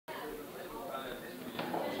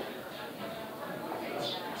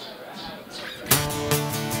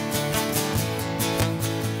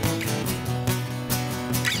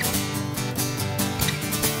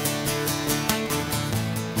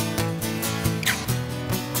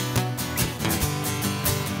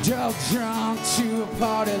Drove drunk to a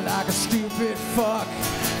party like a stupid fuck,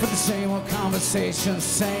 for the same old conversations,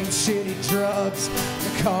 same shitty drugs.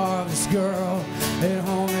 The car of this girl at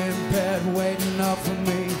home in bed waiting up for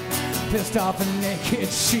me, pissed off and naked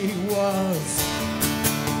she was.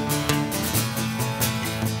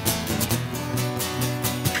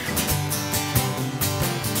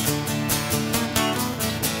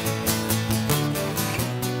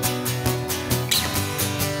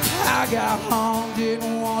 I got home,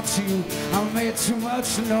 didn't want to, I made too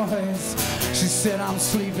much noise. She said I'm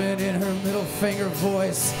sleeping in her middle finger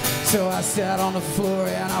voice. So I sat on the floor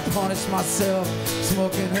and I punished myself,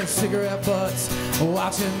 smoking her cigarette butts,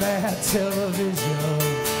 watching that television.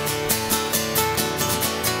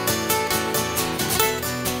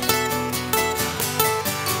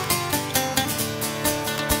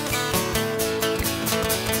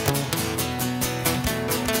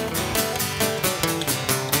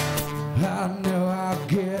 I know I'll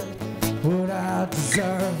get what I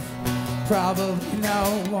deserve. Probably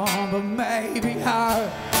no one, but maybe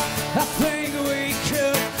her. I think we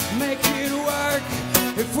could make it work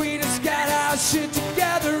if we just got our shit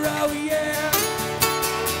together. Oh yeah,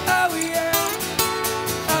 oh yeah,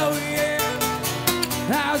 oh yeah.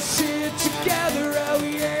 Our shit together. Oh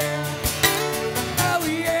yeah, oh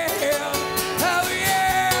yeah, oh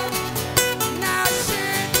yeah. Our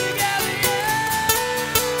shit together. Yeah.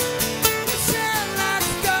 Shine like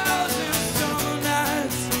stars in summer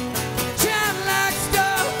nights, shine like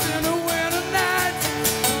stars in the winter nights.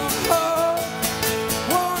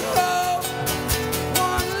 One hope,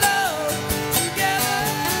 one love together.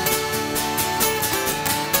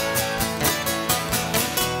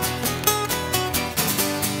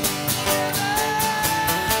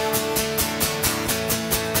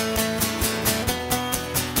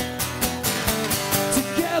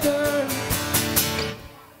 Together.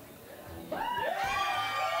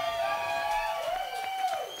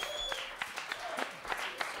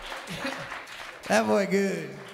 That boy good.